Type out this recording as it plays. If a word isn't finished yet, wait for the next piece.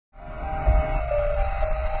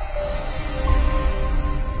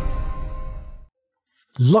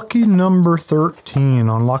Lucky number 13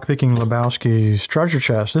 on Lock Picking Lebowski's treasure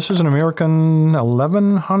chest. This is an American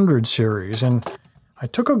 1100 series, and I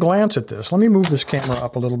took a glance at this. Let me move this camera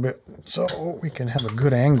up a little bit so we can have a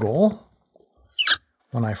good angle.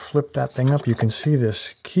 When I flip that thing up, you can see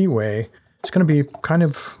this keyway. It's going to be kind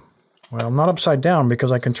of, well, not upside down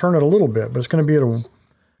because I can turn it a little bit, but it's going to be at a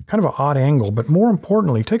kind of an odd angle. But more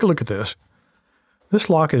importantly, take a look at this. This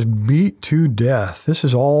lock is beat to death. This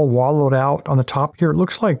is all wallowed out on the top here. It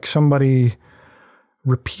looks like somebody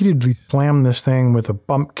repeatedly slammed this thing with a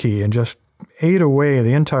bump key and just ate away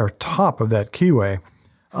the entire top of that keyway.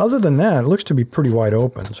 Other than that, it looks to be pretty wide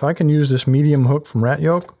open. So I can use this medium hook from Rat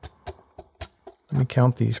Yoke. Let me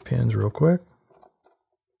count these pins real quick.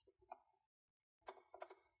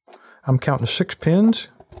 I'm counting 6 pins.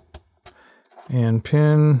 And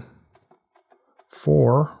pin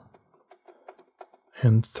 4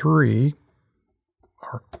 and 3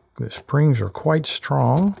 are, the springs are quite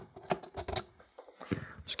strong.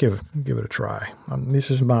 Let's give it a try. This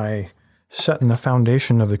is my setting the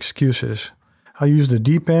foundation of excuses. I'll use the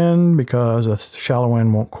deep end because a shallow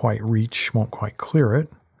end won't quite clear it.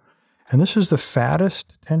 And this is the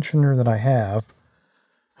fattest tensioner that I have.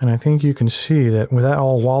 And I think you can see that with that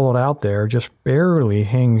all wallowed out there, just barely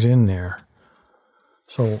hangs in there.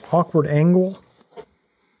 So awkward angle.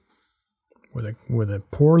 With a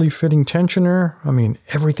poorly fitting tensioner, I mean,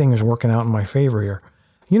 everything is working out in my favor here.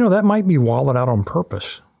 You know, that might be wallowed out on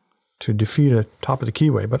purpose to defeat a top of the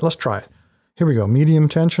keyway, but let's try it. Here we go, medium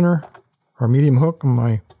tensioner, or medium hook on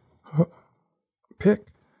my pick.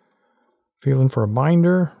 Feeling for a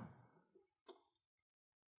binder.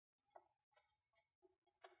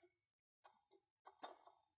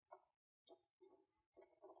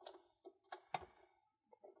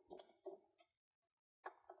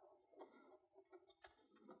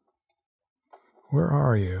 Where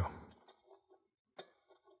are you?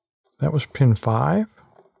 That was pin 5.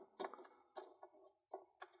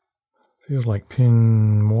 Feels like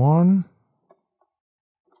pin 1.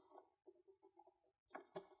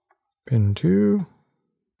 Pin 2.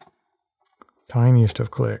 Tiniest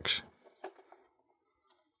of clicks.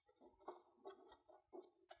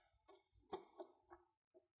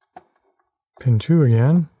 Pin 2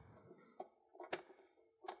 again.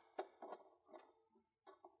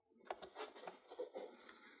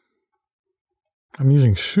 I'm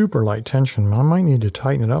using super light tension. I might need to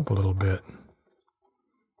tighten it up a little bit.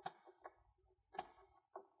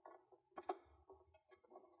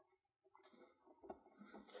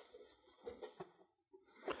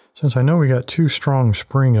 Since I know we got 2 strong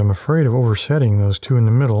springs, I'm afraid of oversetting those 2 in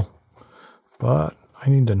the middle, but I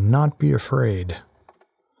need to not be afraid.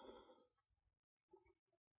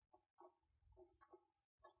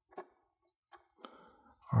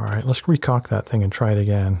 All right, let's recock that thing and try it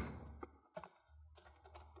again.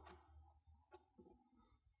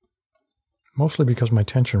 Mostly because my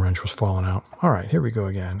tension wrench was falling out. All right, here we go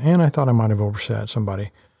again. And I thought I might have overset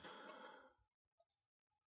somebody.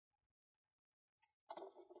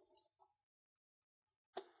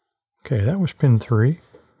 Okay, that was pin 3.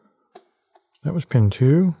 That was pin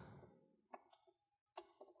 2.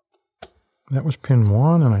 That was pin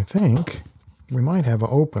 1, and I think we might have an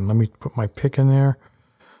open. Let me put my pick in there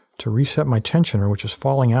to reset my tensioner, which is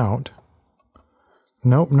falling out.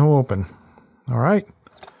 Nope, no open. All right.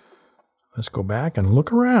 Let's go back and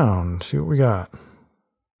look around, see what we got.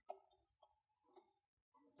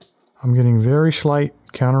 I'm getting very slight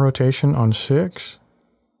counter rotation on 6.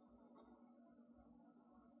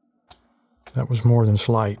 That was more than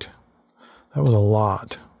slight. That was a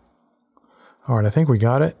lot. All right, I think we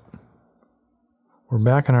got it. We're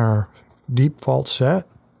back in our deep fault set.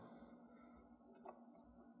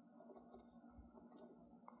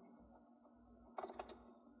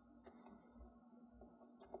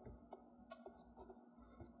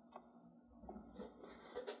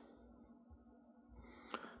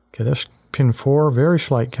 Okay, that's pin 4, very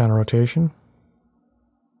slight counter rotation.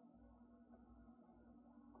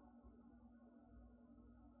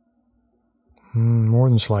 More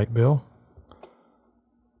than slight, Bill.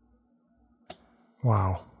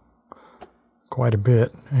 Wow. Quite a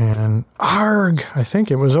bit. And arg! I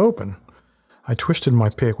think it was open. I twisted my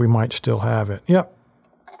pick. We might still have it. Yep.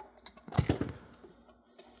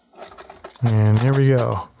 And here we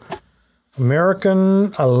go.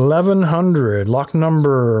 American 1100, lock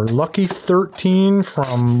number Lucky 13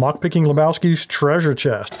 from Lock Picking Lebowski's treasure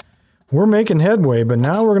chest. We're making headway, but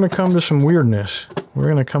now we're going to come to some weirdness. We're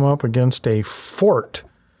going to come up against a fort,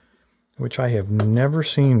 which I have never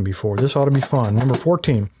seen before. This ought to be fun. Number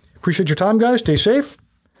 14. Appreciate your time, guys. Stay safe.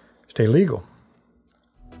 Stay legal.